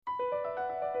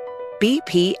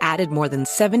BP added more than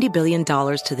 $70 billion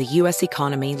to the U.S.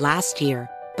 economy last year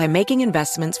by making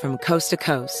investments from coast to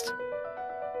coast.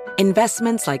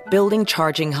 Investments like building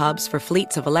charging hubs for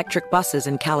fleets of electric buses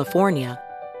in California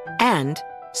and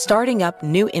starting up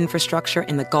new infrastructure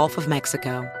in the Gulf of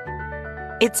Mexico.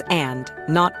 It's and,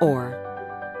 not or.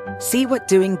 See what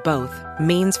doing both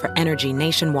means for energy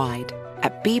nationwide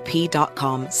at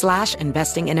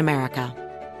bp.com/investing in America.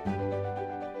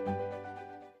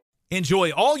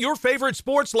 Enjoy all your favorite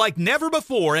sports like never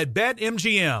before at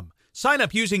BetMGM. Sign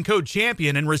up using code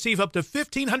CHAMPION and receive up to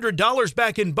 $1,500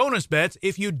 back in bonus bets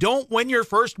if you don't win your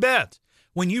first bet.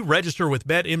 When you register with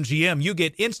BetMGM, you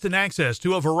get instant access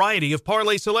to a variety of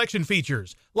parlay selection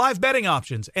features, live betting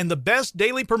options, and the best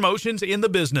daily promotions in the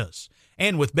business.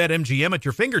 And with BetMGM at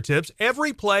your fingertips,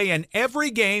 every play and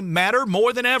every game matter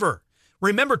more than ever.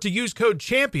 Remember to use code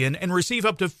CHAMPION and receive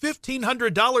up to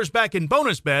 $1,500 back in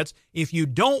bonus bets if you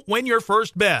don't win your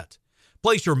first bet.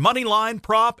 Place your money line,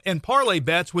 prop, and parlay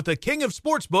bets with the king of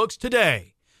sportsbooks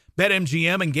today.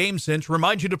 BetMGM and GameSense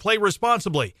remind you to play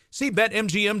responsibly. See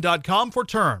BetMGM.com for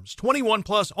terms. 21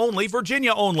 plus only,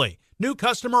 Virginia only. New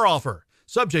customer offer.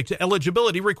 Subject to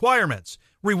eligibility requirements.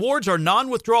 Rewards are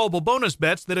non-withdrawable bonus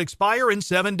bets that expire in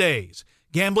 7 days.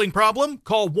 Gambling problem?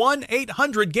 Call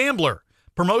 1-800-GAMBLER.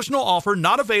 Promotional offer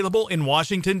not available in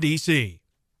Washington, D.C.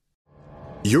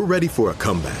 You're ready for a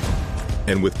comeback.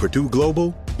 And with Purdue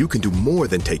Global, you can do more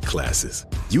than take classes.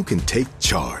 You can take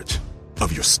charge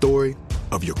of your story,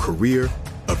 of your career,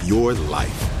 of your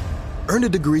life. Earn a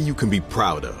degree you can be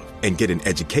proud of and get an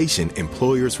education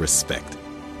employers respect.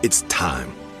 It's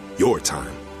time, your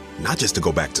time, not just to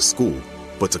go back to school,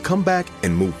 but to come back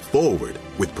and move forward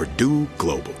with Purdue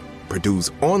Global,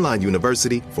 Purdue's online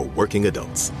university for working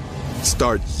adults.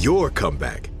 Start your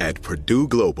comeback at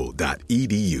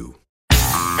purdueglobal.edu.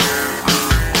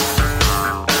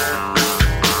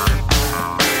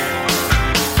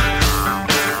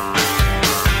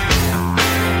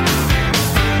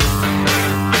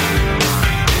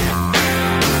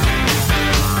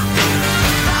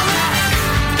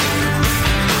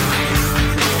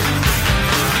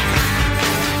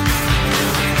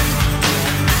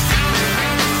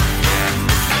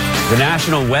 The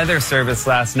National Weather Service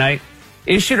last night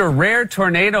issued a rare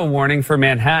tornado warning for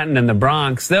Manhattan and the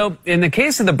Bronx. Though, in the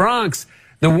case of the Bronx,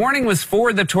 the warning was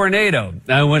for the tornado.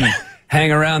 I wouldn't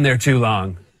hang around there too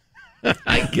long.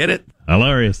 I get it.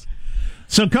 Hilarious.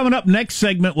 So coming up next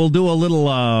segment, we'll do a little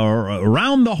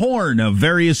around the horn of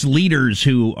various leaders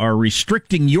who are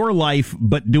restricting your life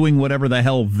but doing whatever the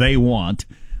hell they want.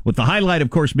 With the highlight,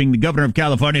 of course, being the governor of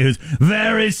California, who's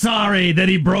very sorry that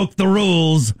he broke the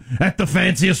rules at the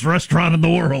fanciest restaurant in the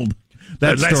world.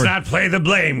 Let's not play the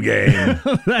blame game.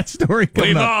 That story coming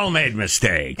We've up. all made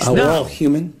mistakes. We're all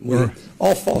human. We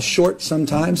all fall short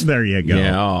sometimes. There you go.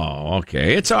 Yeah, oh,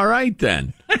 okay. It's all right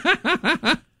then.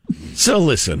 So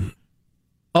listen,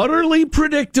 utterly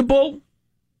predictable,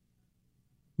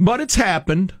 but it's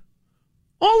happened.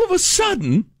 All of a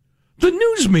sudden, the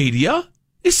news media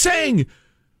is saying,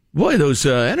 boy, those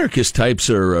anarchist types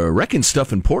are wrecking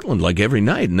stuff in Portland like every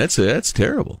night, and that's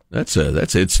terrible. That's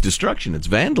it's destruction. It's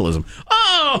vandalism.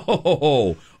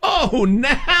 Oh,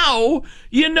 now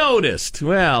you noticed.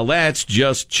 Well, that's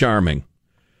just charming.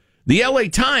 The L.A.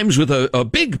 Times with a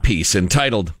big piece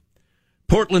entitled,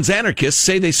 Portland's anarchists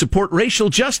say they support racial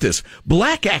justice.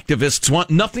 Black activists want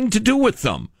nothing to do with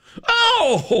them.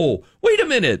 Oh, wait a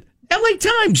minute. L.A.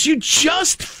 Times, you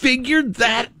just figured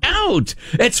that out.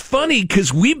 It's funny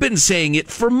because we've been saying it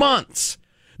for months,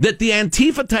 that the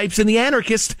Antifa types and the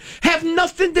anarchists have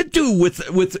nothing to do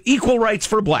with equal rights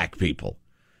for black people.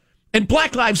 And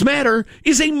Black Lives Matter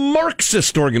is a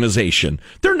Marxist organization.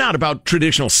 They're not about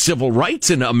traditional civil rights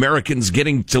and Americans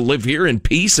getting to live here in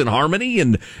peace and harmony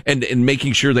and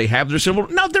making sure they have their civil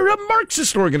rights. No, they're a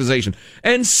Marxist organization.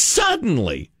 And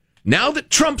suddenly, now that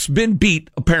Trump's been beat,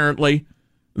 apparently,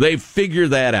 they figure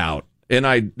that out. And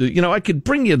I could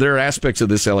bring you there are aspects of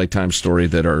this LA Times story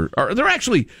that are they're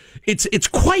actually, it's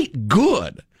quite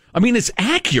good. I mean, it's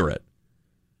accurate.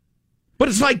 But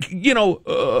it's like,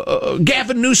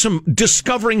 Gavin Newsom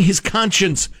discovering his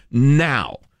conscience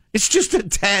now. It's just a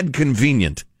tad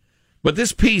convenient. But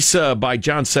this piece by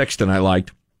John Sexton I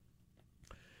liked.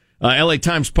 LA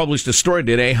Times published a story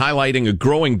today highlighting a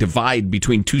growing divide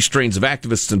between two strains of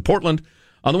activists in Portland.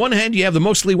 On the one hand, you have the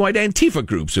mostly white Antifa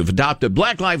groups who've adopted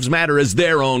Black Lives Matter as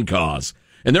their own cause.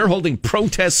 And they're holding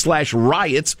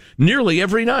protests/riots nearly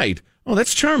every night. Oh,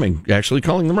 that's charming, actually,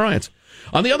 calling them riots.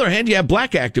 On the other hand, you have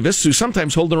black activists who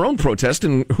sometimes hold their own protest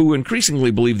and who increasingly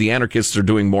believe the anarchists are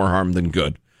doing more harm than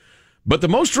good. But the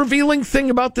most revealing thing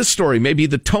about this story may be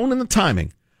the tone and the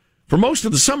timing. For most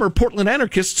of the summer, Portland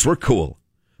anarchists were cool.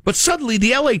 But suddenly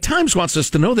the LA Times wants us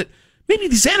to know that maybe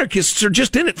these anarchists are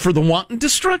just in it for the wanton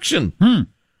destruction.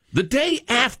 The day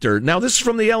after, now this is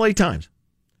from the LA Times,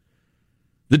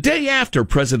 the day after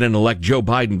President-elect Joe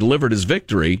Biden delivered his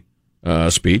victory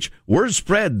speech, word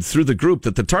spread through the group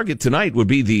that the target tonight would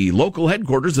be the local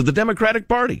headquarters of the Democratic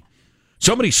Party.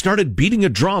 Somebody started beating a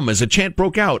drum as a chant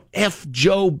broke out, F.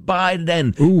 Joe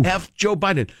Biden, Ooh. F. Joe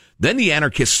Biden. Then the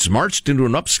anarchists marched into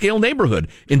an upscale neighborhood,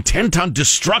 intent on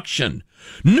destruction.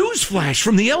 Newsflash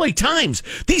from the LA Times.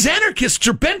 These anarchists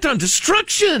are bent on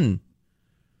destruction.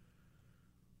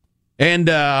 And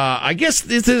I guess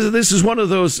this is one of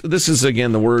those, this is,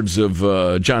 again, the words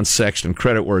of John Sexton,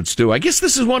 credit where it's due. I guess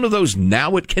this is one of those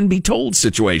now it can be told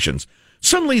situations.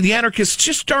 Suddenly the anarchists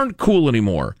just aren't cool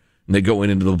anymore. And they go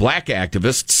into the black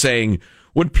activists saying,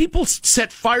 when people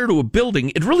set fire to a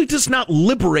building, it really does not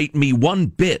liberate me one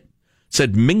bit,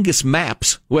 said Mingus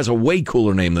Maps, who has a way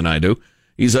cooler name than I do.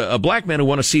 He's a black man who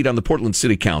won a seat on the Portland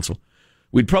City Council.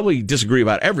 We'd probably disagree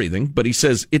about everything, but he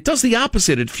says it does the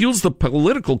opposite. It fuels the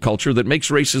political culture that makes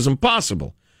racism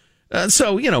possible.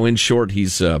 So, in short,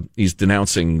 he's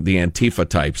denouncing the Antifa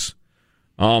types.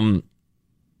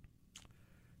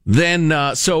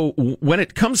 So when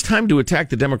it comes time to attack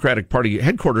the Democratic Party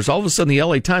headquarters, all of a sudden the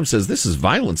LA Times says this is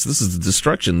violence, this is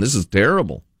destruction, this is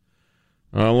terrible.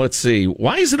 Let's see.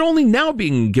 Why is it only now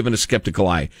being given a skeptical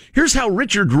eye? Here's how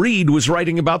Richard Reed was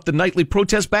writing about the nightly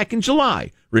protest back in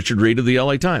July. Richard Reed of the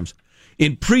LA Times.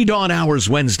 In pre-dawn hours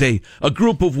Wednesday, a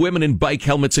group of women in bike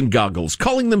helmets and goggles,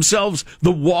 calling themselves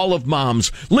the Wall of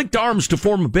Moms, linked arms to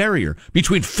form a barrier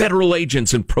between federal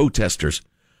agents and protesters.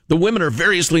 The women are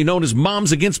variously known as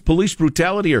Moms Against Police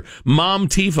Brutality or Mom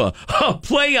Tifa, a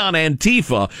play on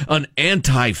Antifa, an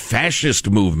anti-fascist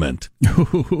movement.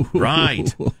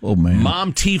 Right. Oh, man.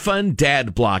 Mom Tifa and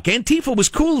Dad Block. Antifa was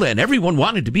cool then. Everyone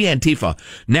wanted to be Antifa.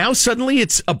 Now suddenly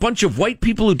it's a bunch of white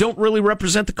people who don't really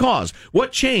represent the cause.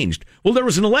 What changed? Well, there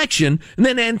was an election, and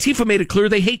then Antifa made it clear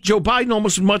they hate Joe Biden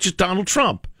almost as much as Donald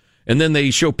Trump. And then they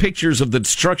show pictures of the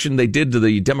destruction they did to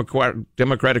the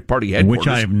Democratic Party headquarters. Which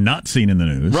I have not seen in the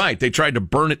news. Right. They tried to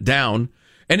burn it down.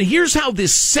 And here's how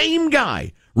this same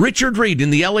guy, Richard Reed in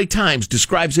the LA Times,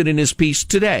 describes it in his piece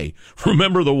today.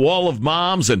 Remember the Wall of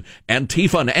Moms and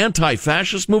Antifa, an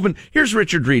anti-fascist movement? Here's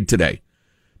Richard Reed today.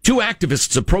 Two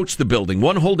activists approached the building,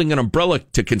 one holding an umbrella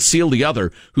to conceal the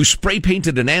other, who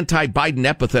spray-painted an anti-Biden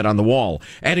epithet on the wall,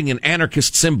 adding an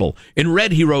anarchist symbol. In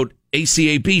red, he wrote,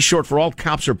 ACAB, short for all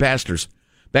cops are bastards.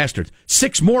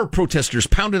 6 more protesters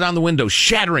pounded on the window,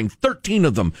 shattering 13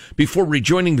 of them before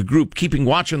rejoining the group, keeping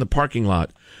watch in the parking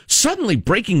lot. Suddenly,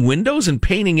 breaking windows and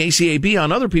painting ACAB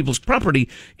on other people's property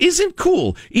isn't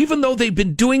cool, even though they've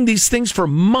been doing these things for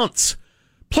months.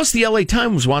 Plus, the LA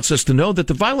Times wants us to know that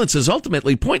the violence is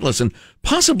ultimately pointless and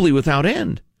possibly without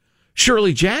end.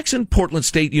 Shirley Jackson, Portland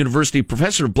State University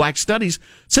professor of black studies,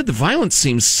 said the violence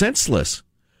seems senseless.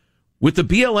 With the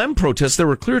BLM protests, there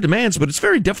were clear demands, but it's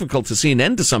very difficult to see an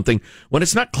end to something when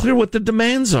it's not clear what the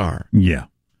demands are. Yeah.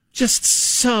 Just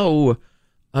so,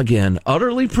 again,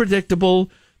 utterly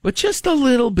predictable, but just a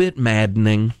little bit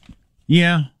maddening.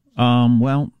 Yeah.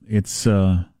 Well, it's,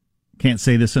 can't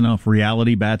say this enough.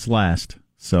 Reality bats last.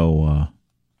 So,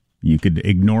 you could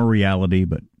ignore reality,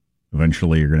 but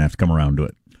eventually you're going to have to come around to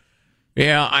it.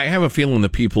 Yeah, I have a feeling the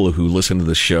people who listen to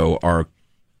the show are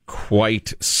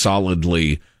quite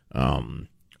solidly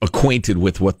acquainted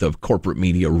with what the corporate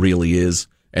media really is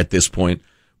at this point.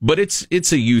 But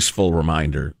it's a useful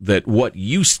reminder that what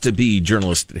used to be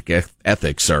journalistic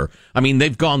ethics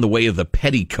they've gone the way of the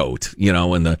petticoat,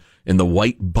 and the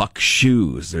white buck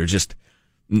shoes. They're just,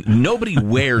 nobody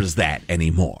wears that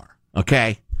anymore.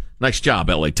 Okay? Nice job,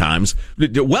 LA Times.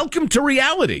 Welcome to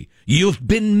reality. You've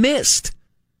been missed.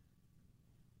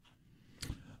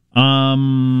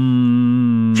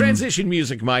 Transition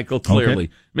music, Michael, clearly.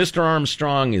 Okay. Mr.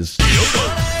 Armstrong is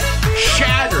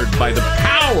shattered by the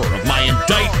power of my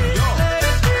indictment.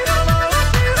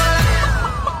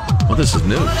 Well, this is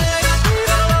new.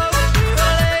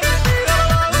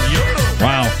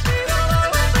 Wow.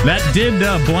 That did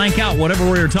blank out whatever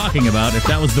we were talking about, if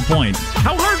that was the point.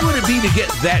 How hard would it be to get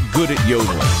that good at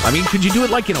yodeling? I mean, could you do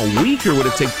it like in a week, or would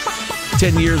it take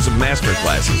 10 years of master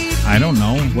classes? I don't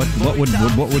know. What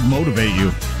would motivate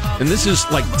you? And this is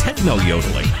like techno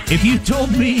yodeling. If you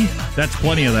told me, that's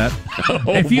plenty of that.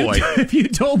 Boy. If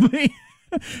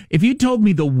you told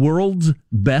me the world's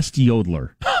best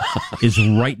yodeler is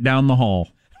right down the hall.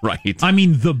 Right. I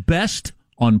mean, the best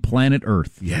on planet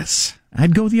Earth. Yes.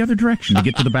 I'd go the other direction to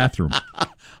get to the bathroom.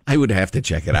 I would have to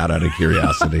check it out of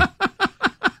curiosity.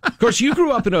 course, you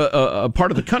grew up in a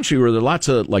part of the country where there are lots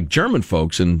of like German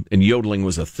folks, and yodeling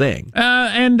was a thing.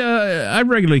 I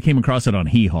regularly came across it on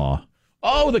Hee Haw.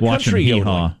 Oh, the country yodeling.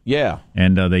 Hee-Haw. Yeah.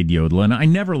 And they'd yodel, and I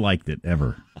never liked it,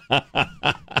 ever. How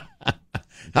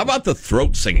about the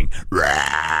throat singing?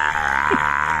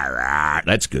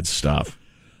 That's good stuff.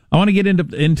 I want to get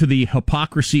into the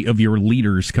hypocrisy of your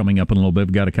leaders coming up in a little bit.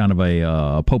 We've got a kind of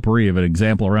a potpourri of an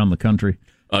example around the country.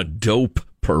 A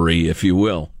dope-pourri, if you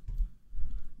will.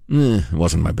 It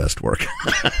wasn't my best work.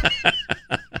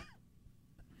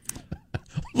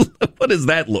 What does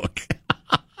that look?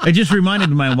 It just reminded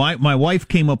me, my wife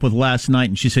came up with last night,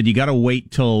 and she said, you got to wait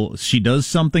till she does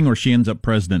something or she ends up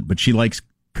president, but she likes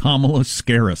Kamala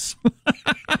Scaris.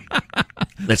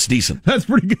 That's decent. That's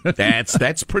pretty good.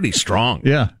 That's pretty strong.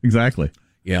 Yeah, exactly.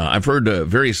 Yeah, I've heard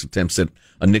various attempts at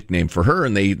a nickname for her,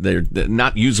 and they're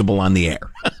not usable on the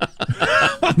air.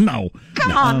 No.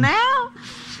 Come on now.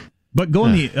 But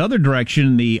going the other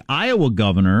direction, the Iowa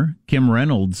governor, Kim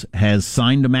Reynolds, has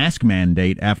signed a mask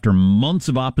mandate after months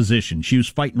of opposition. She was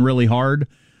fighting really hard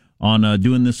on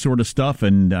doing this sort of stuff,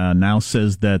 and now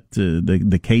says that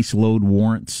the caseload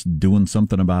warrants doing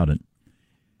something about it.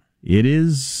 It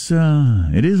is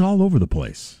all over the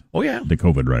place. Oh, yeah. The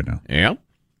COVID right now. Yeah.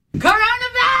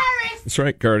 Coronavirus! That's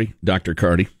right, Cardi. Dr.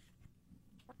 Cardi.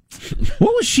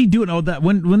 What was she doing? Oh, that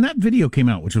when that video came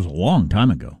out, which was a long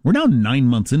time ago. We're now 9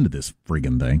 months into this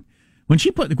friggin' thing.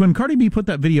 When Cardi B put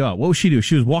that video out, what was she doing?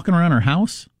 She was walking around her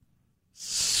house,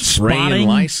 spraying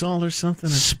Lysol or something.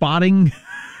 Spotting,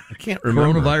 I can't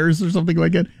remember, coronavirus or something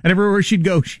like that. And everywhere she'd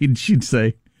go, she'd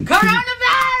say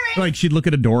coronavirus. Like she'd look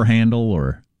at a door handle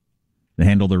or the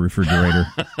handle of the refrigerator.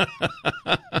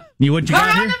 What you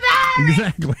got here?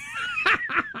 Exactly.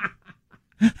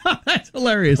 That's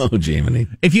hilarious. Oh, Jiminy.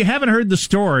 If you haven't heard the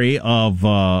story of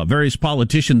various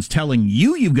politicians telling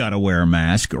you've got to wear a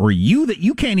mask, or that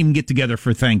you can't even get together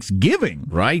for Thanksgiving.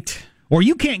 Right. Or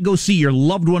you can't go see your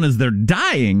loved one as they're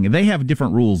dying, they have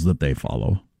different rules that they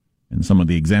follow. And some of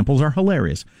the examples are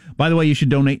hilarious. By the way, you should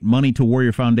donate money to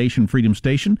Warrior Foundation Freedom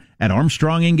Station at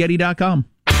ArmstrongandGetty.com.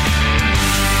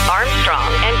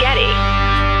 Armstrong and Getty.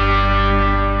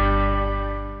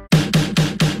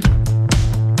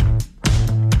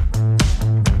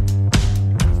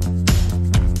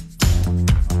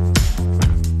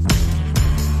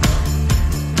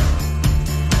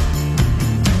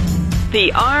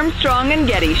 The Armstrong and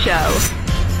Getty Show.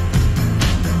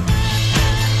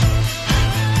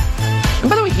 And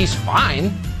by the way, he's fine.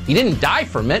 He didn't die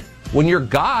from it. When you're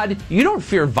God, you don't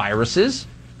fear viruses.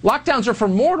 Lockdowns are for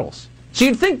mortals. So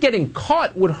you'd think getting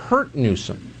caught would hurt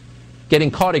Newsom. Getting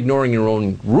caught ignoring your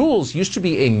own rules used to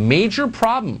be a major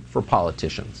problem for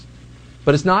politicians.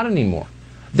 But it's not anymore.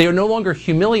 They are no longer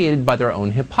humiliated by their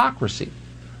own hypocrisy.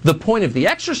 The point of the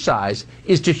exercise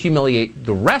is to humiliate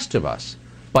the rest of us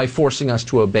by forcing us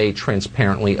to obey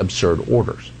transparently absurd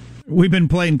orders. We've been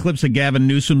playing clips of Gavin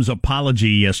Newsom's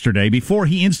apology yesterday before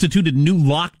he instituted new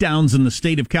lockdowns in the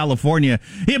state of California.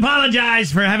 He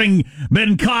apologized for having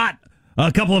been caught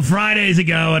a couple of Fridays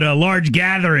ago at a large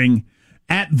gathering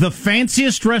at the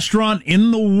fanciest restaurant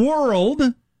in the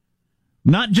world,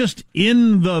 not just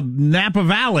in the Napa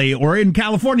Valley or in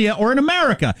California or in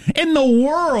America, in the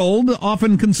world,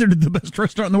 often considered the best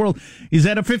restaurant in the world. He's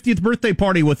at a 50th birthday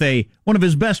party with one of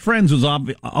his best friends who's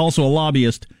also a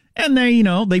lobbyist. And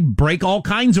they break all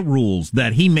kinds of rules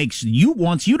that he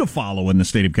wants you to follow in the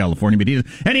state of California. But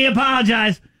he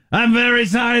apologized. I'm very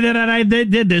sorry that I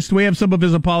did this. We have some of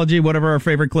his apology, whatever our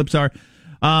favorite clips are.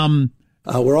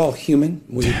 We're all human.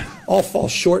 We all fall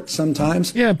short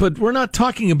sometimes. Yeah, but we're not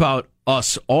talking about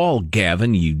us all,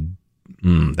 Gavin.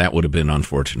 That would have been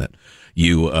unfortunate.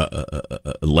 You,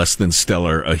 less than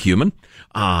stellar a human.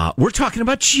 We're talking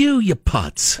about you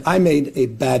putz. I made a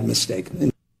bad mistake.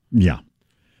 Yeah.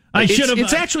 I should have.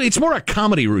 It's more a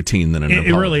comedy routine than an apology.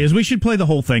 It really is. We should play the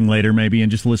whole thing later, maybe, and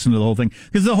just listen to the whole thing.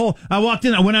 Because I walked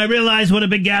in, when I realized what a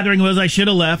big gathering was, I should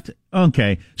have left.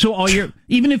 Okay. So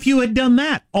even if you had done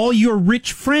that, all your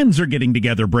rich friends are getting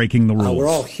together breaking the rules. We're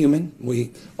all human.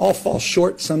 We all fall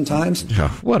short sometimes.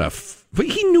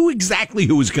 He knew exactly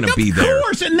who was going to be there. Of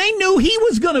course, and they knew he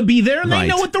was going to be there, and they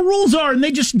know what the rules are, and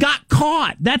they just got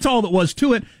caught. That's all that was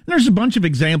to it. And there's a bunch of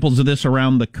examples of this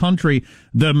around the country.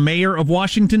 The mayor of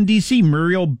Washington, D.C.,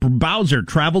 Muriel Bowser,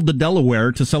 traveled to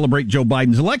Delaware to celebrate Joe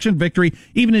Biden's election victory,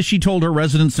 even as she told her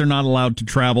residents they're not allowed to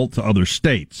travel to other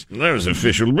states. That was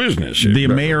official business. The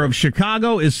mayor of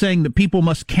Chicago is saying that people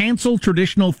must cancel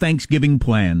traditional Thanksgiving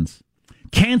plans.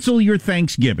 Cancel your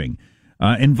Thanksgiving.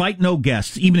 Invite no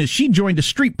guests, even as she joined a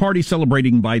street party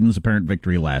celebrating Biden's apparent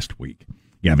victory last week.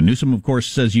 Gavin Newsom, of course,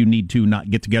 says you need to not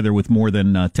get together with more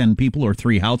than 10 people or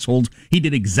 3 households. He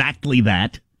did exactly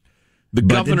that. The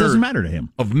but governor it doesn't matter to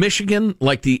him. Of Michigan,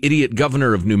 like the idiot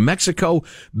governor of New Mexico,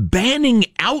 banning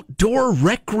outdoor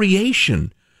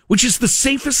recreation, which is the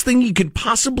safest thing you could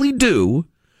possibly do.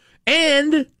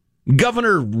 And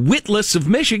Governor Whitless of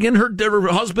Michigan, her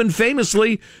husband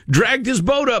famously dragged his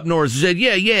boat up north and said,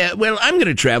 yeah, well, I'm going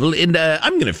to travel and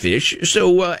I'm going to fish,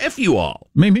 so F you all.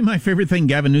 Maybe my favorite thing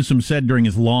Gavin Newsom said during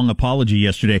his long apology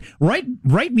yesterday,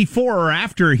 right before or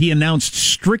after he announced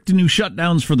strict new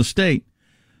shutdowns for the state.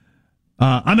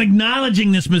 I'm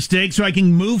acknowledging this mistake so I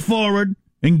can move forward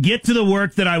and get to the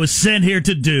work that I was sent here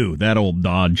to do. That old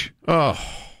dodge. Oh.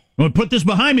 I'm going to put this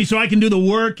behind me so I can do the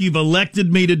work you've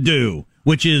elected me to do,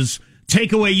 which is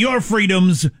take away your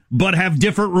freedoms, but have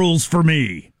different rules for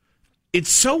me. It's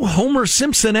so Homer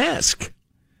Simpson-esque.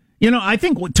 You know, I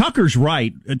think Tucker's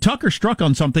right. Tucker struck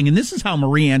on something, and this is how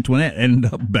Marie Antoinette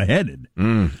ended up beheaded.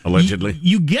 Allegedly.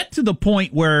 You get to the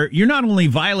point where you're not only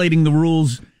violating the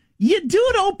rules, you do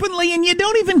it openly, and you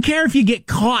don't even care if you get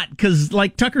caught, because,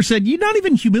 like Tucker said, you're not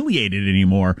even humiliated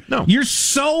anymore. No. You're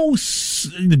so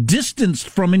distanced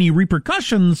from any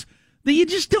repercussions that you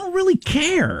just don't really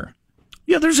care.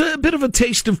 Yeah, there's a bit of a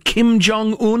taste of Kim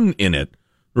Jong-un in it.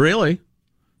 Really?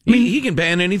 I mean, he can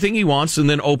ban anything he wants and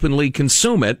then openly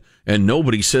consume it, and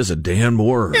nobody says a damn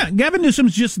word. Yeah, Gavin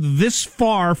Newsom's just this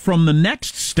far from the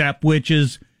next step, which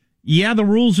is, yeah, the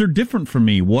rules are different for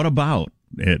me. What about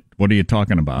it? What are you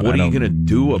talking about? What are you going to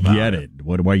do about it?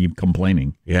 Why are you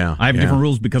complaining? Yeah. I have different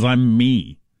rules because I'm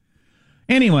me.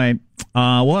 Anyway,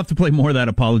 we'll have to play more of that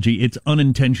apology. It's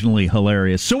unintentionally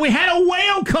hilarious. So we had a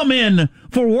whale come in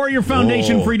for Warrior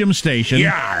Foundation Freedom Station.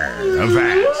 Yar,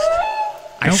 avast.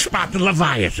 I spot the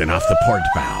Leviathan off the port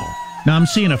bow. Now I'm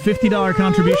seeing a $50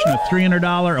 contribution, a $300, a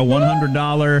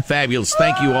 $100. Fabulous.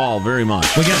 Thank you all very much.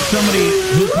 We got somebody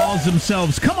who calls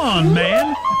themselves, come on,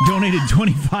 man, donated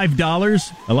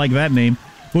 $25. I like that name.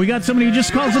 We got somebody who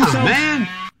just calls themselves... man.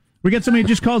 We got somebody who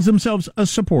just calls themselves a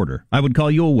supporter. I would call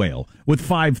you a whale with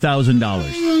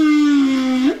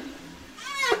 $5,000.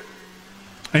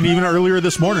 And even earlier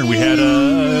this morning, we had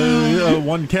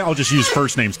one. I'll just use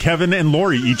first names. Kevin and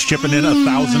Lori each chipping in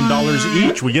 $1,000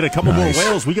 each. We get a couple more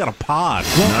whales. We got a pod.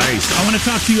 Well, nice. I want to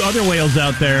talk to you other whales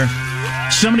out there.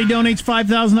 Somebody donates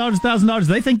 $5,000, $1,000.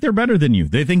 They think they're better than you.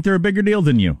 They think they're a bigger deal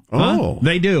than you. Oh. Huh?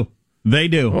 They do. They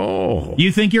do. Oh.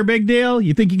 You think you're a big deal?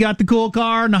 You think you got the cool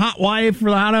car and the hot wife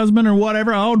or the hot husband or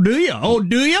whatever? Oh, do you? Oh,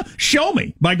 do you? Show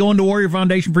me by going to Warrior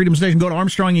Foundation Freedom Station. Go to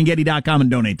ArmstrongandGetty.com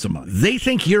and donate some money. They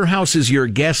think your house is your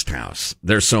guest house.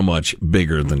 They're so much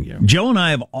bigger than you. Joe and I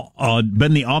have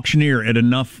been the auctioneer at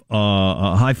enough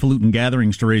highfalutin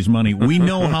gatherings to raise money. We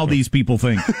know how these people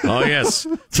think. Oh, yes.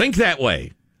 Think that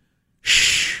way.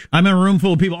 Shh. I'm in a room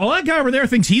full of people. Oh, that guy over there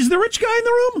thinks he's the rich guy in the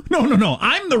room? No.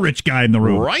 I'm the rich guy in the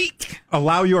room. Right?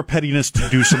 Allow your pettiness to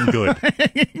do some good.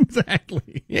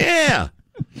 Exactly. Yeah.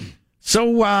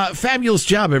 So, fabulous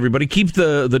job, everybody. Keep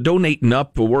the donating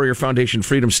up. A Warrior Foundation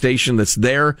Freedom Station that's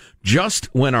there just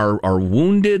when our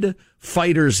wounded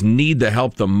fighters need the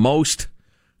help the most.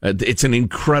 It's an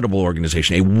incredible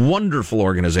organization, a wonderful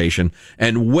organization,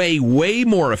 and way, way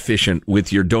more efficient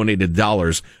with your donated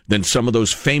dollars than some of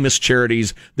those famous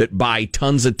charities that buy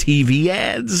tons of TV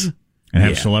ads. And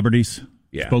have celebrities,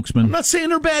 spokesmen. I'm not saying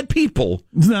they're bad people.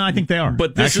 No, I think they are.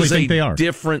 But this is a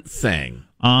different thing.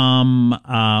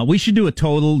 We should do a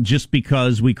total just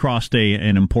because we crossed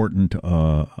an important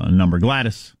number.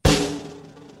 Gladys.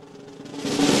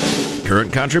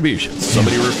 Current contributions.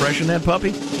 Somebody refreshing that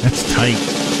puppy? That's tight.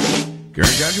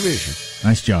 Current contribution.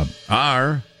 Nice job.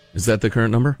 Is that the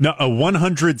current number? No,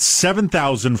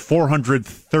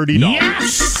 $107,430.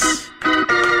 Yes!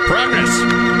 Progress.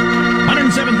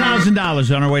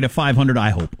 $107,000 on our way to $500,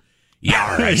 I hope.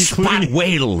 Yeah, spot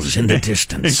whales in the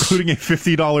distance. Including a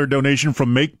 $50 donation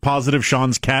from Make Positive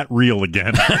Sean's Cat Real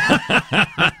Again.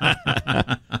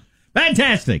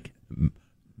 Fantastic.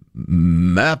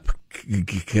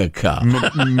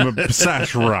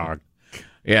 Sash Rock.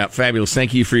 Yeah, fabulous.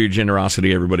 Thank you for your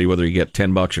generosity, everybody, whether you get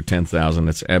 $10 or $10,000.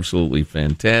 It's absolutely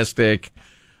fantastic.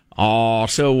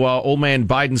 So old man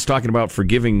Biden's talking about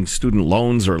forgiving student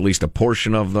loans, or at least a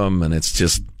portion of them, and it's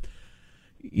just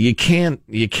you can't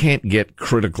get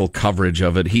critical coverage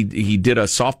of it. He did a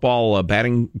softball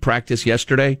batting practice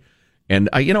yesterday, and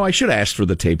I should ask for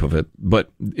the tape of it,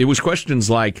 but it was questions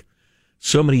like,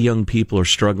 so many young people are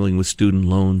struggling with student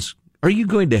loans. Are you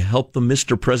going to help them,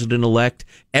 Mr. President-elect?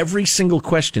 Every single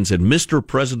question said, Mr.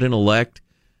 President-elect.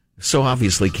 So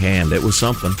obviously canned. It was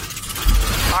something.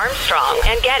 Armstrong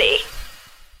and Getty.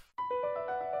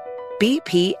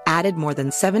 BP added more than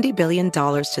 $70 billion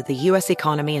to the U.S.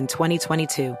 economy in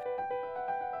 2022.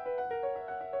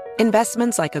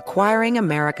 Investments like acquiring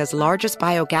America's largest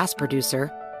biogas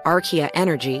producer, Archaea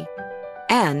Energy,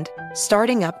 and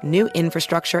starting up new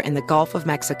infrastructure in the Gulf of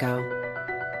Mexico.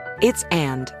 It's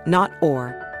and, not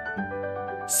or.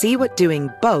 See what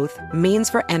doing both means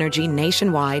for energy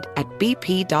nationwide at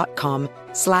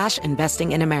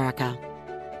bp.com/investing in America.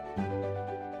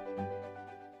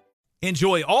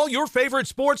 Enjoy all your favorite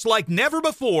sports like never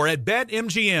before at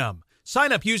BetMGM.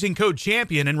 Sign up using code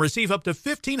CHAMPION and receive up to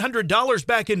 $1,500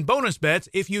 back in bonus bets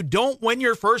if you don't win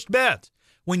your first bet.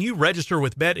 When you register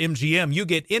with BetMGM, you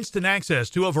get instant access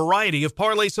to a variety of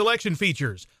parlay selection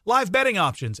features, live betting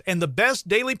options, and the best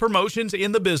daily promotions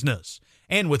in the business.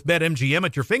 And with BetMGM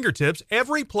at your fingertips,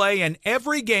 every play and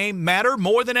every game matter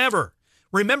more than ever.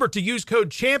 Remember to use code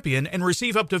CHAMPION and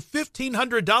receive up to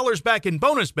 $1,500 back in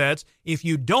bonus bets if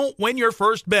you don't win your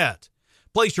first bet.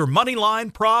 Place your money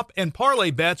line, prop, and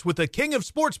parlay bets with the king of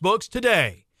sportsbooks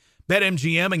today.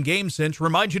 BetMGM and GameSense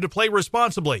remind you to play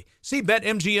responsibly. See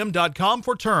BetMGM.com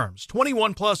for terms.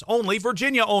 21 plus only,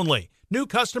 Virginia only. New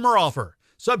customer offer.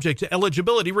 Subject to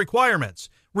eligibility requirements.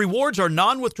 Rewards are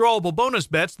non-withdrawable bonus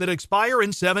bets that expire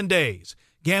in 7 days.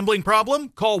 Gambling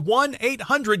problem? Call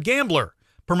 1-800-GAMBLER.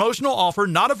 Promotional offer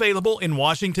not available in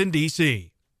Washington,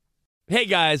 D.C. Hey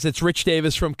guys, it's Rich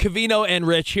Davis from Covino and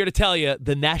Rich here to tell you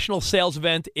the national sales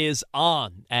event is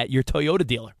on at your Toyota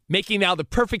dealer, making now the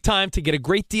perfect time to get a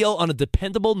great deal on a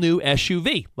dependable new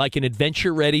SUV like an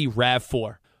adventure-ready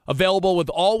RAV4. Available with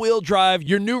all-wheel drive,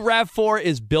 your new RAV4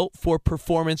 is built for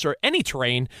performance or any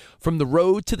terrain from the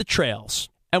road to the trails.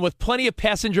 And with plenty of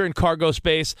passenger and cargo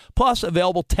space, plus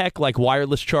available tech like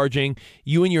wireless charging,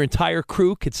 you and your entire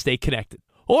crew could stay connected.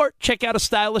 Or check out a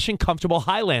stylish and comfortable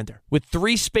Highlander with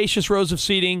 3 spacious rows of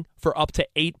seating for up to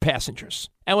 8 passengers.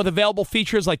 And with available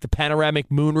features like the panoramic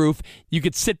moonroof, you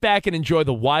could sit back and enjoy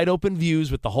the wide-open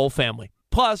views with the whole family.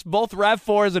 Plus, both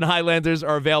RAV4s and Highlanders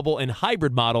are available in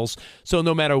hybrid models, so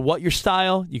no matter what your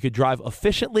style, you could drive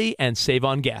efficiently and save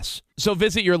on gas. So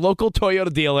visit your local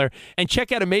Toyota dealer and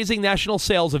check out amazing national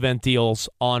sales event deals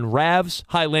on RAVs,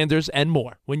 Highlanders, and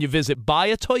more when you visit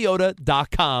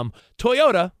buyatoyota.com.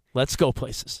 Toyota, let's go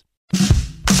places.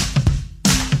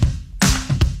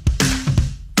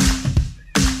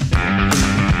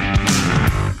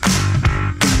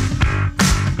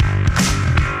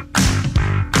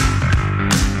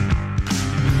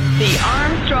 The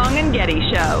Armstrong and Getty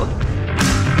Show.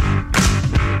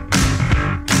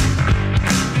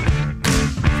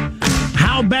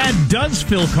 How bad does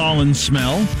Phil Collins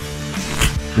smell?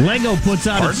 Lego puts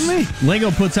out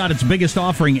its biggest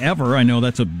offering ever. I know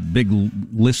that's a big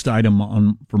list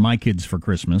item for my kids for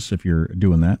Christmas, if you're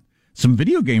doing that. Some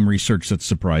video game research that's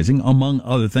surprising, among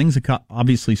other things.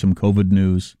 Obviously, some COVID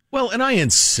news. Well, and I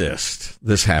insist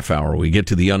this half hour we get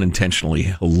to the unintentionally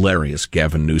hilarious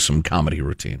Gavin Newsom comedy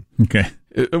routine. Okay.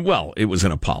 Well, it was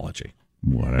an apology.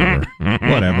 Whatever.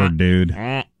 Whatever, dude.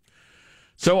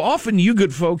 So often you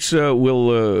good folks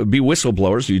will be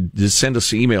whistleblowers. You just send us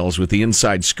emails with the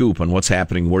inside scoop on what's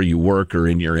happening where you work or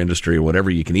in your industry or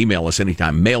whatever. You can email us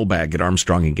anytime.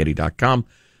 Mailbag@armstrongandgetty.com.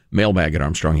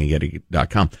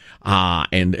 Mailbag@armstrongandgetty.com.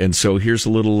 And so here's a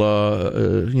little,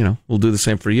 we'll do the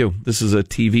same for you. This is a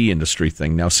TV industry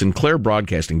thing. Now, Sinclair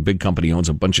Broadcasting, big company, owns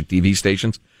a bunch of TV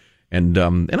stations. And I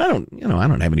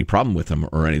don't have any problem with them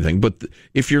or anything. But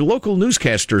if your local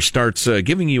newscaster starts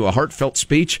giving you a heartfelt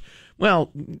speech,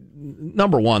 well,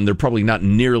 number one, they're probably not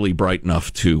nearly bright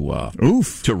enough to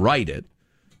write it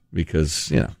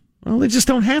because, they just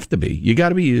don't have to be. You got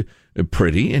to be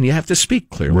pretty, and you have to speak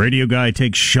clearly. Radio guy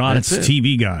takes shot at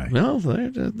TV guy. Well,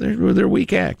 they're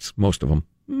weak acts, most of them,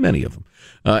 many of them.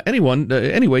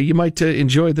 Anyway, you might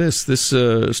enjoy this. This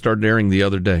started airing the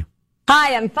other day.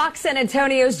 Hi, I'm Fox San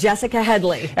Antonio's Jessica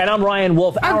Headley. And I'm Ryan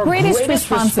Wolf. Our greatest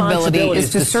responsibility is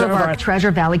to serve our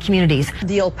Treasure Valley communities,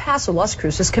 the El Paso, Las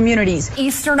Cruces communities,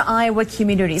 Eastern Iowa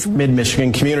communities,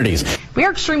 Mid-Michigan communities. We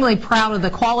are extremely proud of the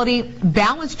quality,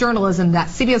 balanced journalism that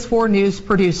CBS 4 News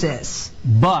produces.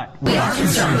 But we are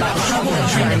concerned about the troubling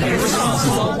trend of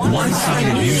irresponsible,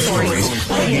 one-sided news stories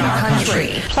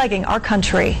plaguing our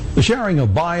country. The sharing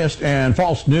of biased and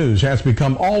false news has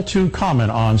become all too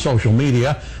common on social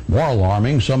media. More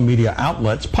alarming, some media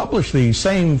outlets publish these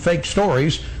same fake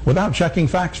stories without checking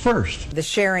facts first. The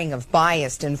sharing of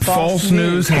biased and false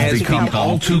news has become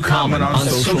all too common on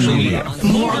social media.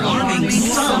 More alarming,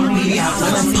 some media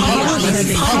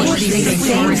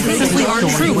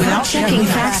true without checking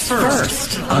facts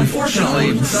first.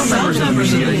 Unfortunately, some members of the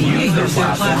media use their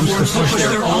platforms to push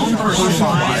their own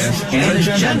personal bias and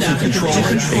agenda to control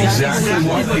exactly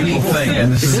what people think.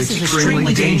 And this is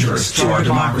extremely dangerous to our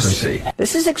democracy.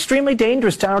 This is extremely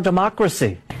dangerous to our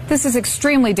democracy. This is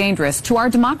extremely dangerous to our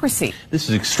democracy. This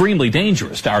is extremely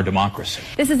dangerous to our democracy.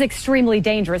 This is extremely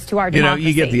dangerous to our democracy.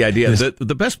 You get the idea.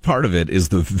 The best part of it is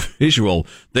the visual.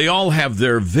 They all have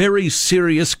their very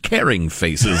serious, caring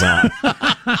faces on.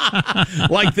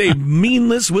 Like they mean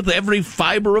this with every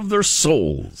fiber of their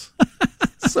souls.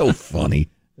 So funny.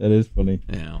 That is funny.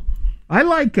 Yeah. I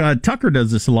like Tucker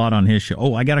does this a lot on his show.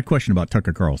 Oh, I got a question about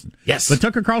Tucker Carlson. Yes. But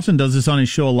Tucker Carlson does this on his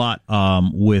show a lot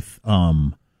with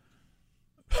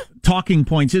talking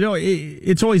points.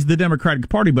 It's always the Democratic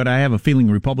Party, but I have a feeling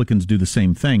Republicans do the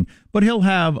same thing. But he'll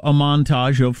have a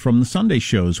montage of from the Sunday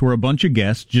shows where a bunch of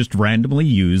guests just randomly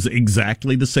use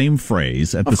exactly the same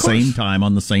phrase at the same time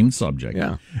on the same subject.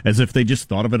 Yeah. As if they just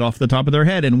thought of it off the top of their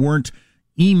head and weren't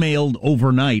emailed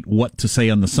overnight what to say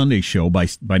on the Sunday show by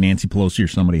Nancy Pelosi or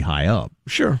somebody high up.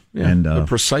 Sure. Yeah. And the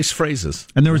precise phrases.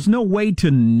 And there was no way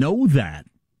to know that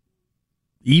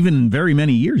even very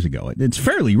many years ago. It's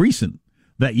fairly recent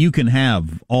that you can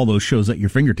have all those shows at your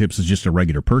fingertips as just a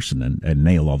regular person and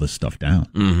nail all this stuff down.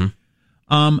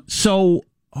 Mm-hmm. So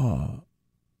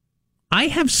I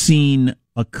have seen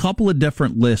a couple of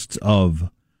different lists of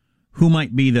who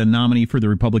might be the nominee for the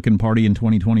Republican Party in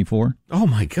 2024. Oh,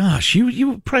 my gosh.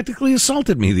 You practically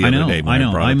assaulted me the other day. I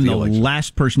know. I'm the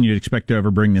last person you'd expect to ever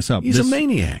bring this up. He's a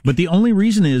maniac. But the only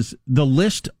reason is the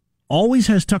list always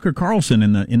has Tucker Carlson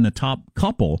in the top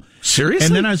couple. Seriously?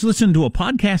 And then I was listening to a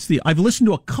podcast. I've listened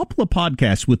to a couple of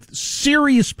podcasts with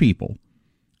serious people,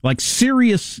 like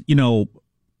serious,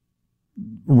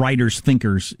 writers,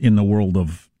 thinkers in the world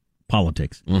of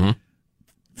politics,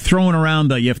 throwing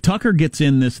around if Tucker gets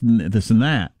in this and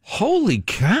that. Holy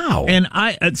cow! And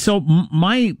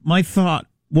my thought,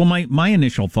 my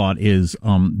initial thought is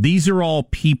these are all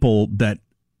people that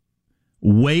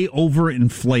way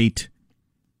overinflate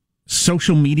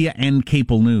social media and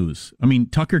cable news. I mean,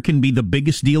 Tucker can be the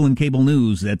biggest deal in cable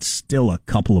news. That's still a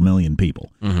couple of million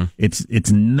people. Mm-hmm.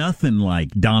 It's nothing like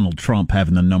Donald Trump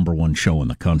having the number one show in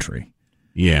the country.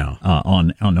 Yeah,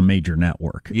 on a major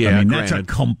network. Yeah, I mean that's a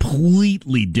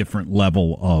completely different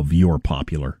level of you're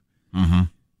popular. Mm-hmm.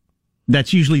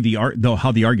 That's usually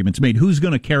how the argument's made. Who's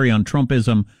going to carry on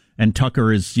Trumpism? And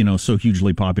Tucker is so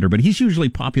hugely popular, but he's usually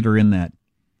popular in that.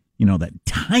 That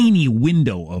tiny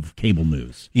window of cable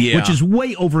news, which is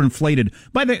way overinflated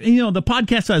by the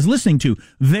podcast I was listening to.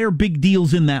 They're big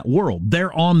deals in that world.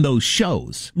 They're on those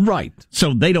shows. Right.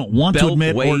 So they don't want to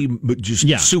admit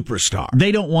superstar.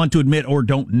 They don't want to admit or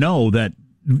don't know that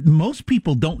most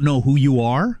people don't know who you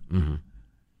are. Mm-hmm.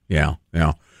 Yeah.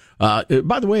 Yeah.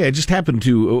 By the way, I just happened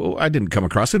to, I didn't come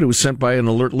across it. It was sent by an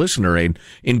alert listener, an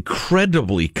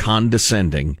incredibly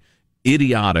condescending,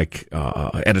 idiotic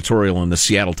editorial in the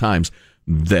Seattle Times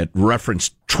that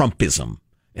referenced Trumpism.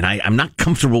 And I'm not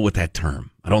comfortable with that term.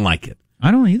 I don't like it.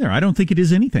 I don't either. I don't think it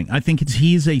is anything. I think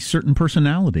he's a certain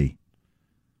personality.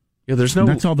 Yeah,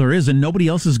 that's all there is. And nobody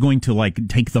else is going to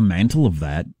take the mantle of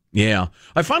that. Yeah.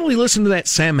 I finally listened to that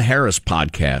Sam Harris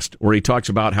podcast where he talks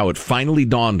about how it finally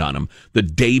dawned on him the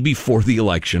day before the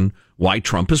election why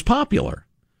Trump is popular.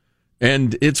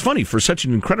 And it's funny, for such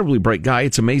an incredibly bright guy,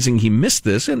 it's amazing he missed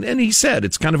this. And he said,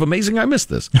 it's kind of amazing I missed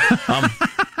this,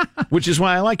 which is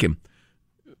why I like him.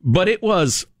 But it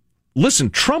was,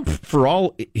 listen, Trump, for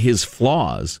all his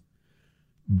flaws,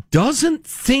 doesn't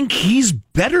think he's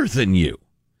better than you.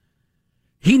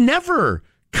 He never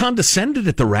condescended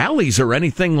at the rallies or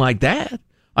anything like that.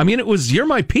 I mean, it was, you're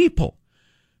my people.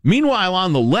 Meanwhile,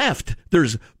 on the left,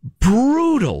 there's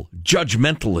brutal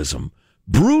judgmentalism,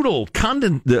 brutal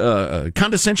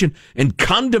condescension and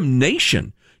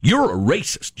condemnation. You're a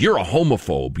racist. You're a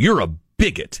homophobe. You're a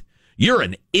bigot. You're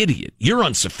an idiot. You're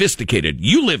unsophisticated.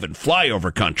 You live in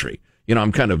flyover country.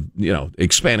 I'm kind of,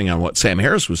 expanding on what Sam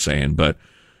Harris was saying, but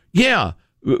yeah,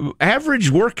 average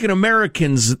working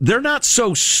Americans, they're not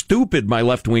so stupid, my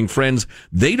left-wing friends.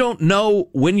 They don't know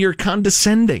when you're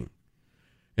condescending.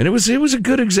 And it was a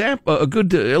good example, a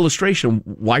good illustration of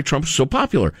why Trump's so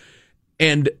popular.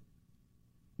 And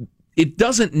it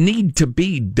doesn't need to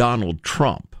be Donald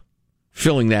Trump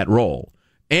filling that role.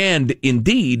 And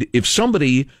indeed, if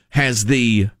somebody has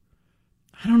is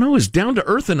down to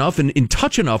earth enough and in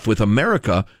touch enough with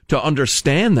America to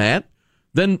understand that,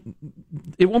 then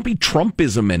it won't be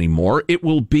Trumpism anymore. It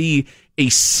will be a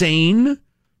sane,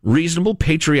 reasonable,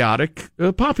 patriotic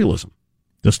populism.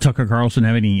 Does Tucker Carlson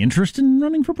have any interest in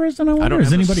running for president? I wonder. I don't Has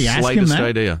have anybody the asked him slightest that?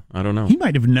 idea. I don't know. He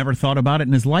might have never thought about it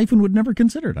in his life and would never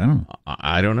consider it. I don't know.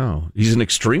 I don't know. He's an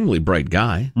extremely bright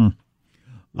guy. A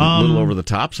little over the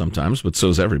top sometimes, but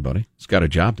so's everybody. He's got a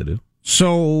job to do.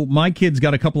 So my kids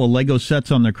got a couple of Lego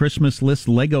sets on their Christmas list.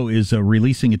 Lego is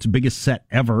releasing its biggest set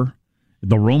ever,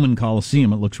 the Roman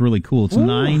Colosseum. It looks really cool. It's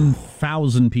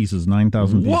 9,000 pieces.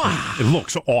 9,000 pieces. Wow. It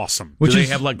looks awesome. Do they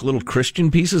have like little Christian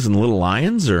pieces and little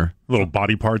lions or little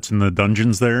body parts in the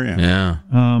dungeons there? Yeah.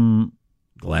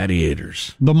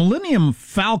 Gladiators. The Millennium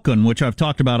Falcon, which I've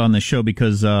talked about on this show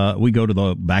because we go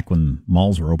to back when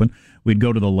malls were open, we'd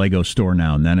go to the Lego store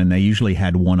now and then, and they usually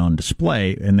had one on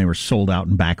display, and they were sold out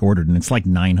and back ordered, and it's like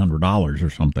 $900 or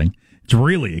something. It's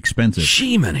really expensive.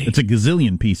 Gee-many. It's a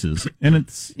gazillion pieces, and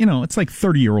it's like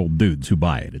 30-year-old dudes who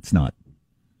buy it. It's not.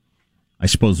 I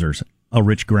suppose there's a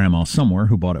rich grandma somewhere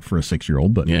who bought it for a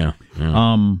 6-year-old, but yeah.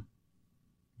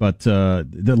 But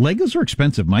the Legos are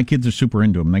expensive. My kids are super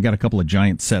into them. They got a couple of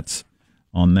giant sets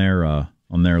on their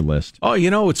list. Oh,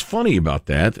 what's funny about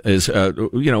that is,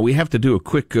 we have to do a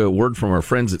quick word from our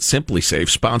friends at Simply Safe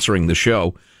sponsoring the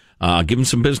show. Give them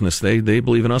some business. They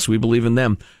believe in us. We believe in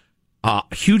them.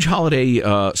 Huge holiday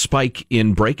spike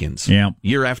in break-ins. Yeah.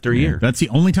 Year after year. That's the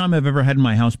only time I've ever had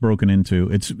my house broken into.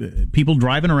 It's people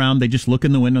driving around. They just look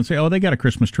in the window and say, "Oh, they got a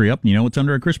Christmas tree up." And you know what's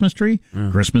under a Christmas tree?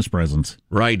 Christmas presents.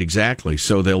 Right, exactly.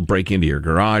 So they'll break into your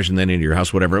garage and then into your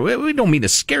house, whatever. We don't mean to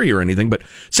scare you or anything, but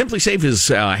Simply Safe is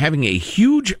having a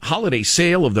huge holiday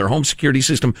sale of their home security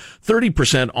system,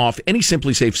 30% off any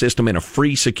Simply Safe system and a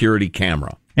free security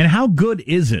camera. And how good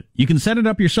is it? You can set it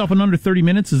up yourself in under 30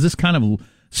 minutes. Is this kind of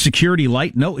security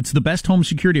light? No, it's the best home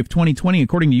security of 2020,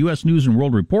 according to U.S. News and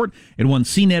World Report. It won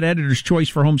CNET Editor's Choice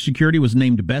for Home Security, was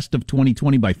named Best of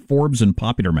 2020 by Forbes and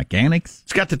Popular Mechanics.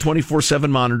 It's got the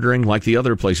 24/7 monitoring like the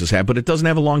other places have, but it doesn't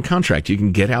have a long contract. You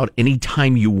can get out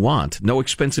anytime you want. No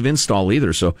expensive install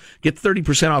either. So get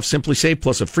 30% off Simply Safe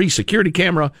plus a free security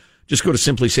camera. Just go to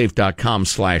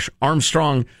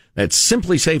simplysafe.com/Armstrong. That's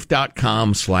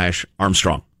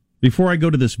simplysafe.com/Armstrong. Before I go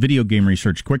to this video game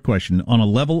research, quick question. On a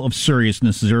level of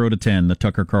seriousness, 0 to 10, the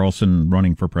Tucker Carlson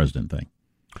running for president thing.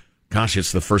 Gosh,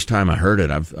 it's the first time I heard it.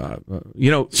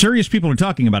 Serious people are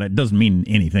talking about it. It doesn't mean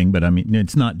anything, but I mean,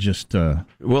 it's not just... I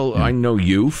know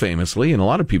you famously, and a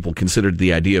lot of people considered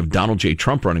the idea of Donald J.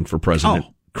 Trump running for president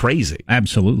crazy.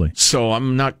 Absolutely. So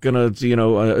I'm not going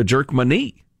to, jerk my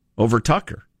knee over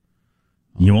Tucker.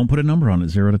 You won't put a number on it,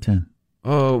 0 to 10.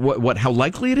 How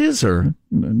likely it is, or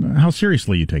how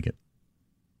seriously you take it?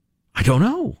 I don't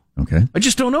know. Okay, I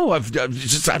just don't know. I've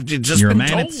just you're been a man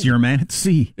told. You're a man at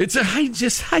sea. I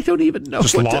don't even know.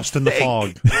 Just lost in the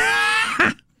fog.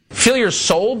 Feel your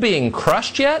soul being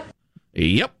crushed yet?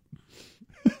 Yep.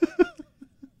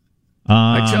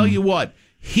 I tell you what,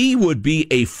 he would be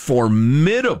a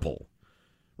formidable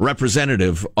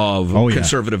representative of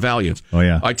conservative values. Oh,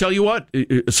 yeah. I tell you what,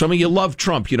 some of you love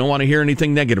Trump. You don't want to hear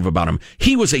anything negative about him.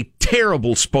 He was a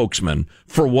terrible spokesman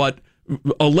for what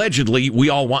allegedly we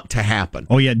all want to happen.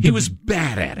 Oh, yeah. He was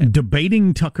bad at it.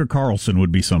 Debating Tucker Carlson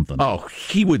would be something. Oh,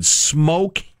 he would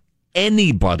smoke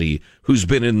anybody who's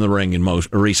been in the ring in most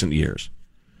recent years.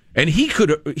 And he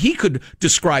could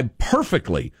describe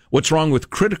perfectly what's wrong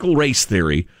with critical race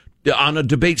theory on a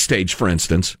debate stage, for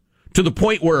instance, to the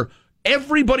point where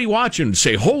everybody watching would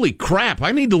say, "Holy crap,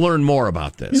 I need to learn more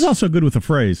about this." He's also good with a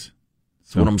phrase.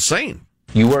 That's what I'm saying.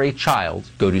 You were a child.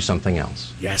 Go do something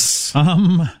else. Yes.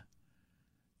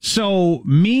 So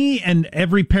me and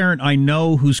every parent I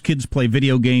know whose kids play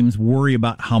video games worry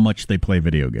about how much they play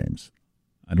video games.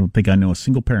 I don't think I know a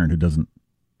single parent who doesn't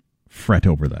fret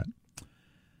over that.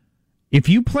 If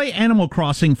you play Animal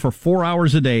Crossing for 4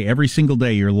 hours a day, every single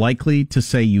day, you're likely to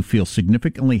say you feel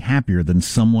significantly happier than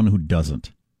someone who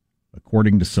doesn't,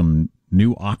 according to some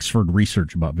new Oxford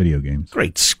research about video games.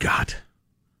 Great Scott.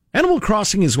 Animal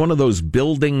Crossing is one of those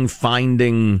building,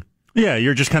 finding... Yeah,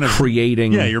 you're just kind of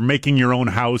creating. Yeah, you're making your own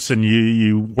house, and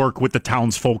you work with the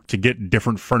townsfolk to get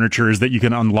different furnitures that you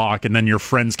can unlock, and then your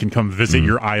friends can come visit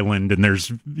your island. And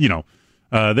there's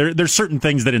there's certain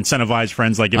things that incentivize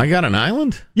friends. Like I got an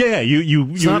island. Yeah,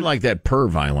 It's not like that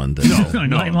Perv Island.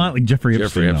 Not like Jeffrey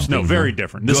Epstein. No, very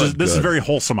different. This is a very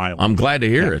wholesome island. I'm glad to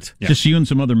hear it. Yeah. Just you and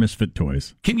some other misfit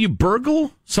toys. Can you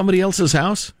burgle somebody else's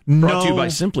house? Brought to you by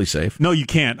Simply Safe. No, you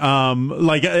can't.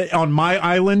 On my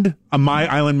island,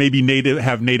 maybe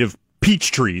have native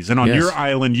peach trees, and on your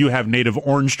island you have native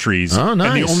orange trees. Oh,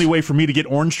 nice. And the only way for me to get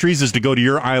orange trees is to go to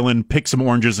your island, pick some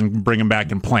oranges, and bring them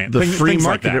back and plant. The free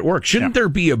market like at work. Shouldn't there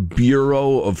be a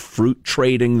bureau of fruit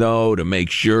trading, though, to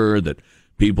make sure that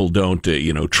people don't,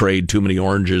 trade too many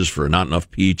oranges for not enough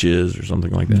peaches or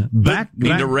something like that.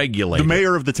 Need to regulate. The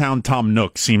mayor of the town, Tom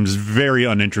Nook, seems very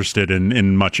uninterested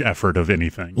in much effort of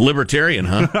anything. Libertarian,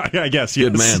 huh? I guess,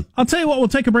 yes. Good man. I'll tell you what, we'll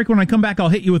take a break. When I come back, I'll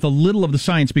hit you with a little of the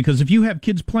science, because if you have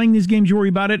kids playing these games, you worry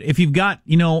about it. If you've got,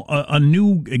 a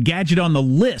new gadget on the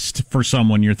list for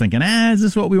someone, you're thinking, is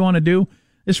this what we want to do?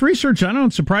 This research, I don't know,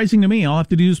 it's surprising to me. I'll have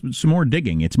to do some more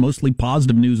digging. It's mostly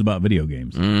positive news about video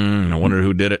games. I wonder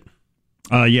who did it.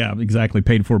 Yeah, exactly.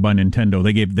 Paid for by Nintendo.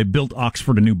 They built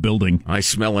Oxford a new building. I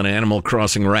smell an Animal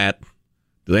Crossing rat.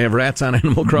 Do they have rats on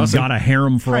Animal Crossing? Got a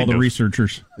harem for all the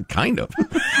researchers. Kind of.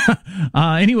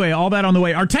 Anyway, all that on the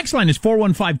way. Our text line is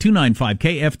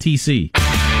 415-295-KFTC.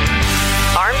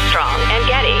 Armstrong and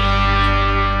Getty.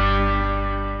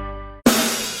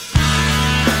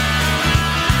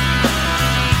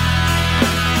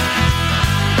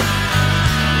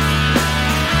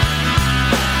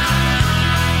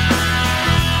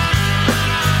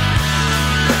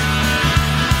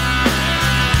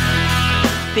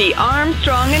 The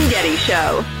Armstrong and Getty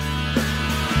Show.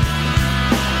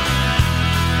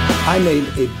 I made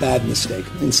a bad mistake.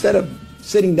 Instead of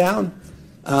sitting down,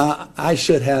 I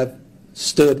should have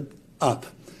stood up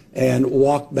and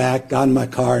walked back, got in my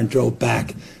car, and drove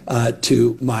back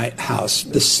to my house.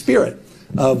 The spirit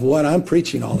of what I'm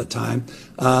preaching all the time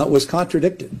was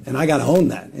contradicted, and I got to own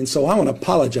that. And so I want to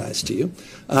apologize to you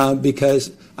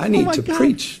because I need to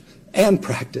preach and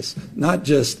practice, not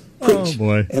just preach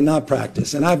and not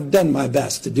practice. And I've done my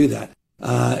best to do that.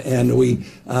 And we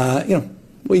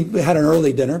had an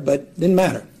early dinner, but it didn't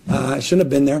matter. I shouldn't have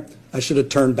been there. I should have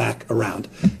turned back around.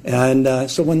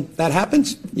 And so when that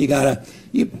happens, you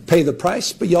pay the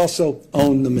price, but you also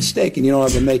own the mistake, and you don't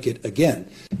ever make it again.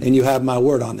 And you have my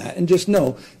word on that. And just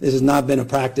know this has not been a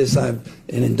practice I've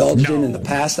been indulged in the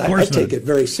past. I take it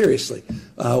very seriously,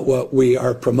 what we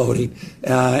are promoting,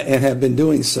 and have been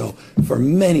doing so for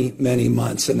many, many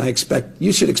months. And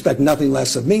you should expect nothing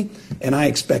less of me, and I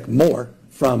expect more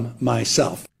from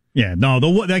myself. Yeah, no,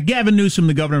 that Gavin Newsom,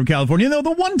 the governor of California,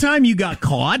 the one time you got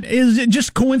caught is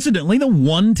just coincidentally the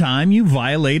one time you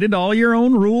violated all your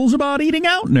own rules about eating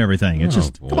out and everything. It's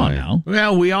come on now.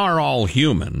 Well, we are all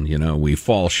human. We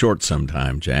fall short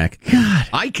sometime, Jack. God.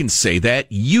 I can say that.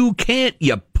 You can't,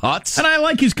 you putz. And I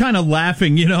like he's kind of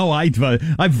laughing.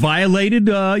 I violated,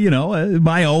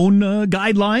 my own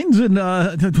guidelines. And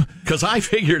because I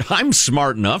figured I'm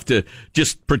smart enough to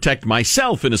just protect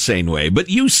myself in a sane way. But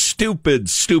you stupid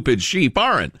sheep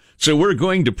aren't. So we're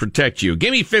going to protect you.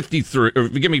 Give me 53, or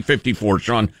give me 54,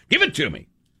 Sean. Give it to me.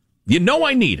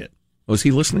 I need it. Was he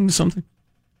listening to something?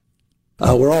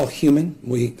 We're all human.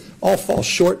 We all fall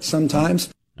short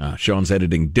sometimes. Sean's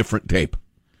editing different tape.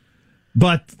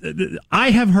 But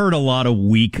I have heard a lot of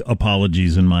weak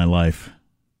apologies in my life.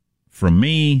 From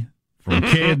me, from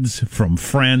kids, from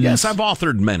friends. Yes, I've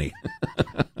authored many.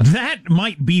 That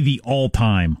might be the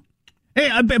all-time. Hey,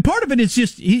 part of it is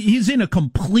just he's in a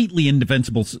completely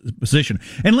indefensible position.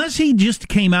 Unless he just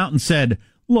came out and said,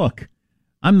 look,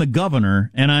 I'm the governor,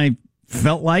 and I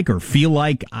felt like or feel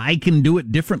like I can do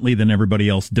it differently than everybody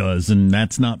else does, and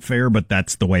that's not fair, but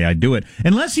that's the way I do it.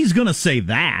 Unless he's going to say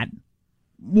that,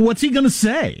 what's he going to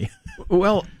say?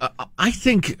 Well, I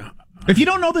think... If you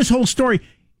don't know this whole story,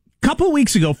 a couple of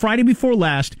weeks ago, Friday before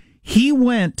last, he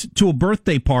went to a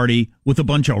birthday party with a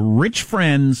bunch of rich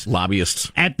friends.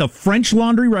 Lobbyists. At the French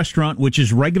Laundry restaurant, which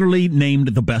is regularly named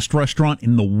the best restaurant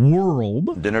in the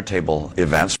world. Dinner table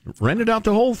events. Rented out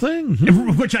the whole thing.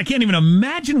 Which I can't even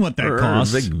imagine what that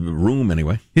costs. Big room,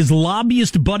 anyway. His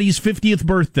lobbyist buddy's 50th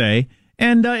birthday.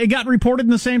 And it got reported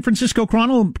in the San Francisco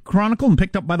Chronicle and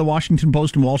picked up by the Washington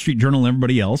Post and Wall Street Journal and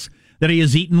everybody else that he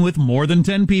has eaten with more than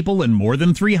 10 people in more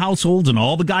than 3 households and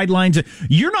all the guidelines.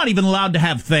 You're not even allowed to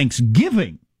have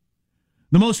Thanksgiving,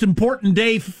 the most important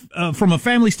day from a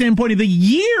family standpoint of the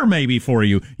year maybe for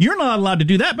you. You're not allowed to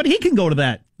do that, but he can go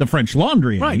to the French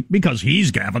Laundry right, because he's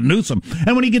Gavin Newsom.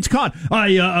 And when he gets caught,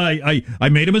 I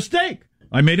made a mistake.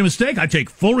 I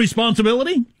take full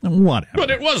responsibility. Whatever.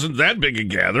 But it wasn't that big a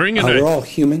gathering. We're all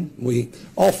human. We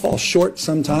all fall short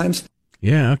sometimes.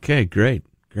 Yeah, okay, great.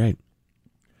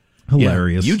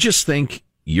 Hilarious. Yeah, you just think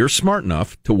you're smart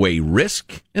enough to weigh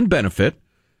risk and benefit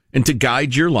and to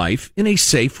guide your life in a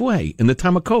safe way in the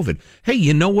time of COVID. Hey,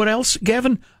 you know what else,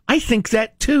 Gavin? I think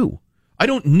that too. I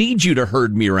don't need you to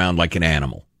herd me around like an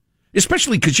animal,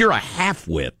 especially because you're a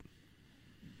half-wit.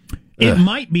 It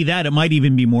might be that. It might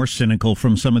even be more cynical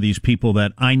from some of these people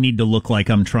that I need to look like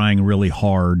I'm trying really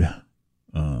hard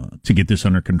to get this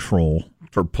under control.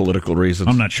 For political reasons.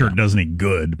 I'm not sure it does any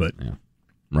good, but... Yeah.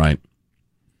 Right.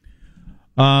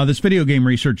 This video game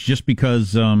research, just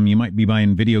because you might be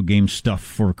buying video game stuff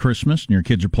for Christmas and your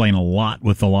kids are playing a lot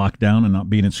with the lockdown and not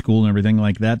being at school and everything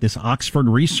like that, this Oxford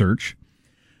research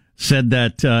said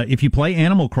that if you play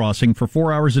Animal Crossing for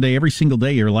 4 hours a day every single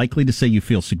day, you're likely to say you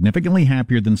feel significantly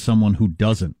happier than someone who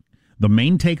doesn't. The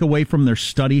main takeaway from their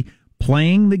study,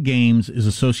 playing the games is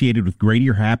associated with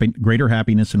greater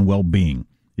happiness and well-being.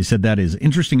 They said that is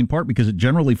interesting in part because it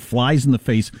generally flies in the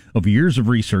face of years of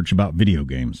research about video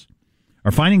games.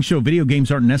 Our findings show video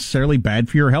games aren't necessarily bad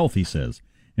for your health, he says.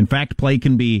 In fact, play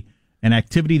can be an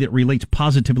activity that relates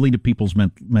positively to people's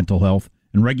mental health,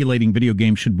 and regulating video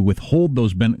games could withhold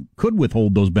those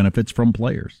benefits from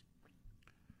players.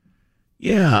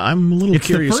 Yeah, I'm a little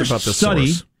curious about the study.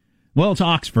 source. Well, it's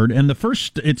Oxford, and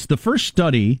it's the first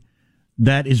study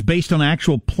that is based on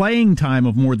actual playing time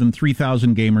of more than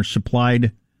 3,000 gamers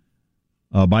supplied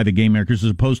by the game makers, as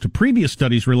opposed to previous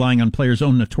studies relying on players'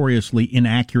 own notoriously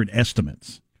inaccurate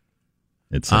estimates.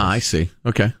 It says. I see.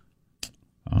 Okay.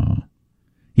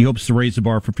 He hopes to raise the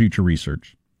bar for future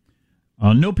research.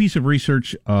 No piece of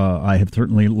research, I have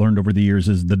certainly learned over the years,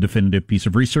 is the definitive piece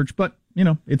of research, but,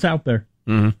 it's out there.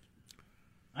 Mm-hmm.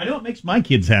 I know it makes my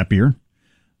kids happier.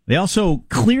 They also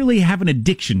clearly have an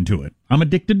addiction to it. I'm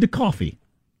addicted to coffee.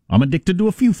 I'm addicted to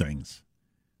a few things.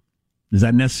 Is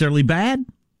that necessarily bad?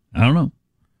 I don't know.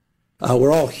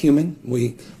 We're all human.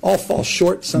 We all fall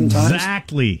short sometimes.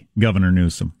 Exactly, Governor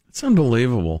Newsom. It's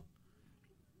unbelievable.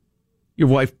 Your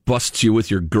wife busts you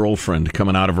with your girlfriend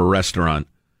coming out of a restaurant.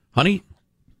 Honey,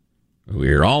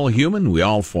 we're all human. We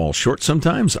all fall short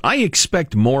sometimes. I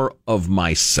expect more of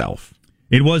myself.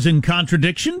 It was in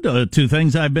contradiction to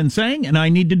things I've been saying, and I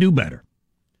need to do better.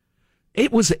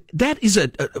 That is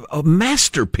a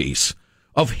masterpiece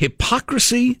of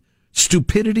hypocrisy,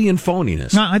 stupidity, and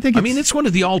phoniness. No, I mean, it's one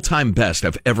of the all-time best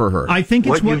I've ever heard. I think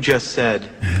what you just said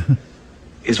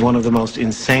is one of the most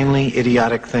insanely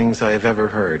idiotic things I have ever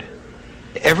heard.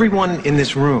 Everyone in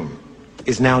this room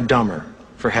is now dumber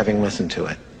for having listened to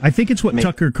it. I think it's what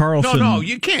Tucker Carlson... No,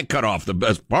 you can't cut off the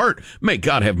best part. May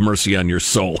God have mercy on your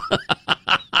soul.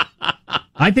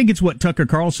 I think it's what Tucker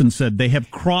Carlson said. They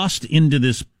have crossed into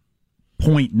this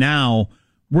point now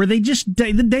where they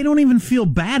don't even feel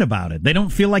bad about it. They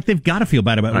don't feel like they've got to feel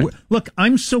bad about it. Look,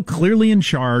 I'm so clearly in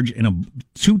charge, in a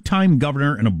two-time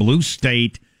governor in a blue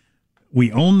state.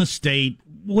 We own the state.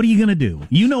 What are you going to do?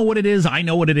 You know what it is. I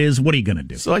know what it is. What are you going to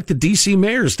do? It's like the D.C.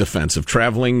 mayor's defense of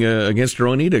traveling against her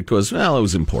own edict was, well, it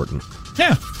was important.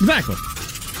 Yeah, exactly.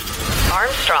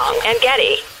 Armstrong and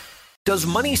Getty. Does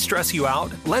money stress you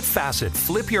out? Let Facet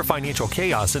flip your financial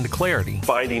chaos into clarity.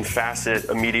 Finding Facet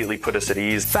immediately put us at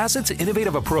ease. Facet's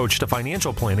innovative approach to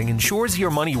financial planning ensures your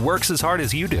money works as hard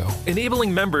as you do,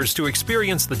 enabling members to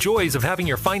experience the joys of having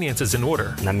your finances in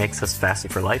order. And that makes us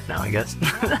Facet for life now, I guess.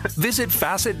 Visit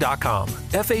Facet.com,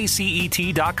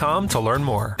 FACET.com to learn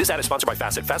more. This ad is sponsored by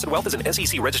Facet. Facet Wealth is an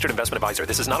SEC registered investment advisor.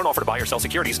 This is not an offer to buy or sell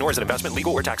securities, nor is it investment,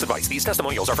 legal, or tax advice. These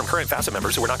testimonials are from current Facet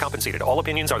members who are not compensated. All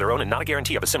opinions are their own and not a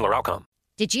guarantee of a similar outcome.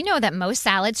 Did you know that most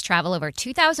salads travel over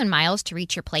 2,000 miles to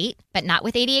reach your plate? But not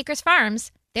with 80 Acres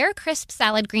Farms. Their crisp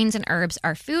salad greens and herbs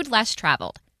are food less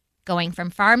traveled, going from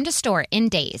farm to store in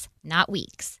days, not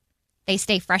weeks. They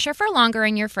stay fresher for longer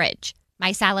in your fridge.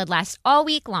 My salad lasts all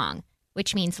week long,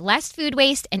 which means less food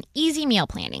waste and easy meal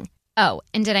planning. Oh,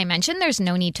 and did I mention there's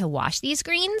no need to wash these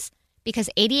greens?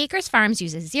 Because 80 Acres Farms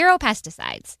uses 0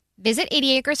 pesticides. Visit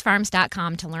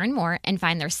 80acresfarms.com to learn more and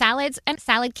find their salads and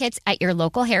salad kits at your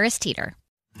local Harris Teeter.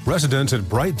 Residents at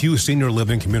Brightview Senior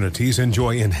Living Communities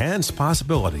enjoy enhanced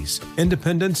possibilities,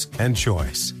 independence, and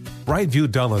choice.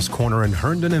 Brightview Dulles Corner in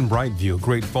Herndon and Brightview,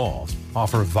 Great Falls,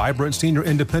 offer vibrant senior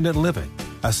independent living,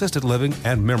 assisted living,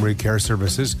 and memory care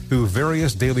services through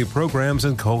various daily programs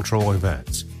and cultural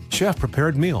events.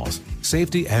 Chef-prepared meals,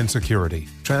 safety and security,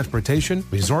 transportation,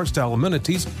 resort-style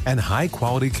amenities, and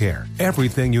high-quality care.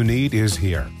 Everything you need is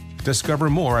here. Discover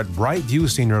more at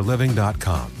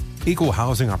brightviewseniorliving.com. Equal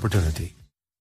housing opportunity.